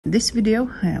This video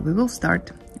we will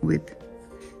start with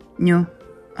new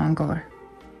Angora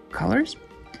colors.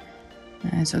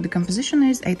 So the composition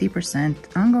is 80%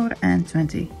 Angora and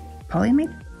 20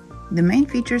 polyamide. The main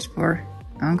features for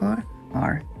Angora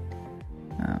are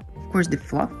of course the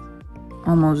fluff,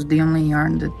 almost the only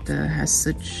yarn that has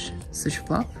such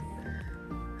fluff.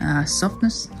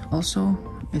 Softness also,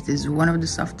 it is one of the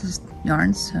softest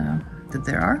yarns that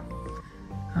there are.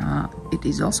 It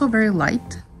is also very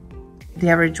light. The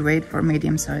average weight for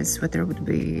medium-sized sweater would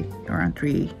be around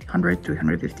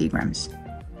 300-350 grams.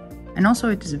 And also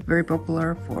it is very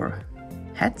popular for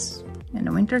hats in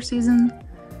the winter season,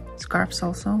 scarves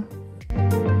also.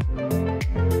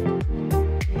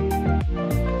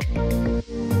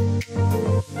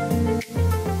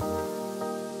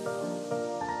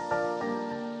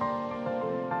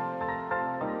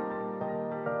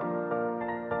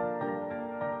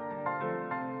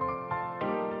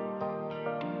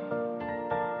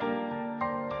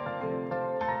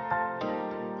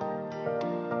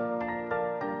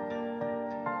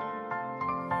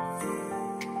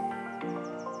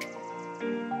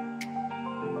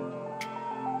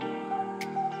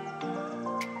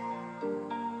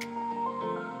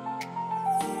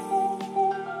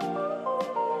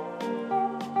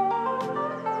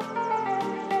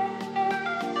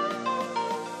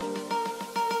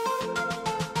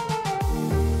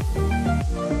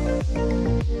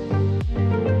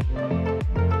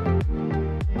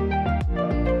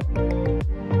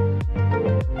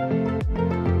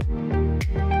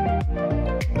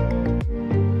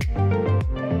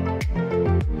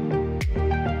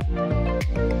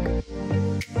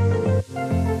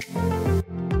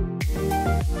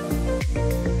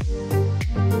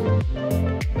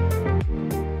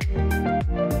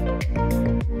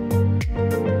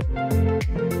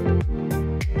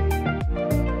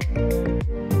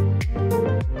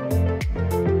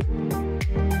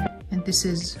 This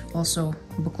is also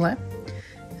boucle,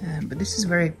 but this is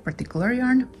very particular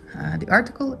yarn. The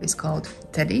article is called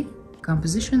Teddy.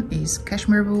 Composition is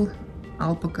cashmere wool,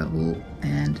 alpaca wool,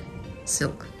 and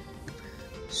silk.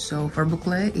 So for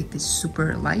boucle, it is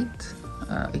super light.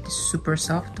 It is super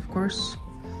soft, of course.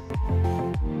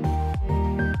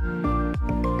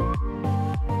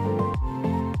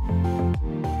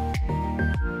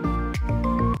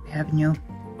 We have new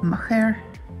mohair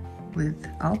with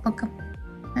alpaca,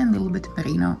 and a little bit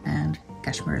merino and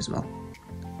cashmere as well,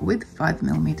 with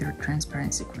 5mm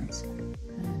transparent sequins.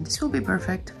 And this will be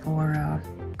perfect for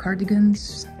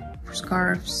cardigans, for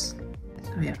scarves.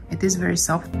 So yeah, it is very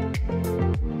soft.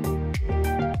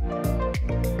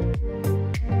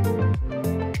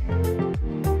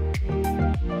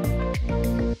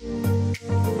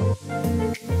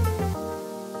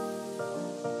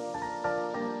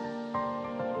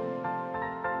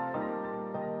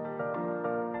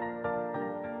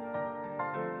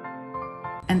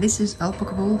 And this is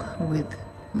alpaca wool with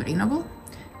merino wool,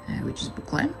 which is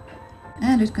boucle,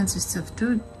 and it consists of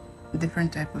two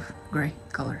different type of gray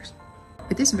colors.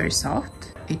 It is very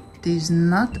soft. It is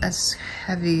not as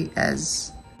heavy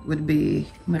as would be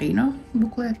merino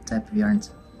boucle type of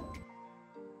yarns.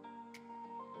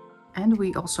 And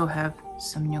we also have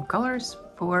some new colors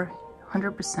for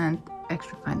 100%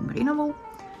 extra fine merino wool.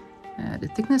 The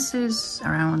thickness is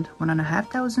around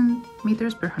 1,500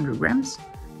 meters per 100 grams.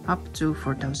 Up to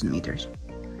 4,000 meters,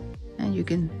 and you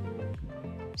can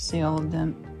see all of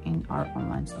them in our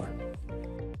online store.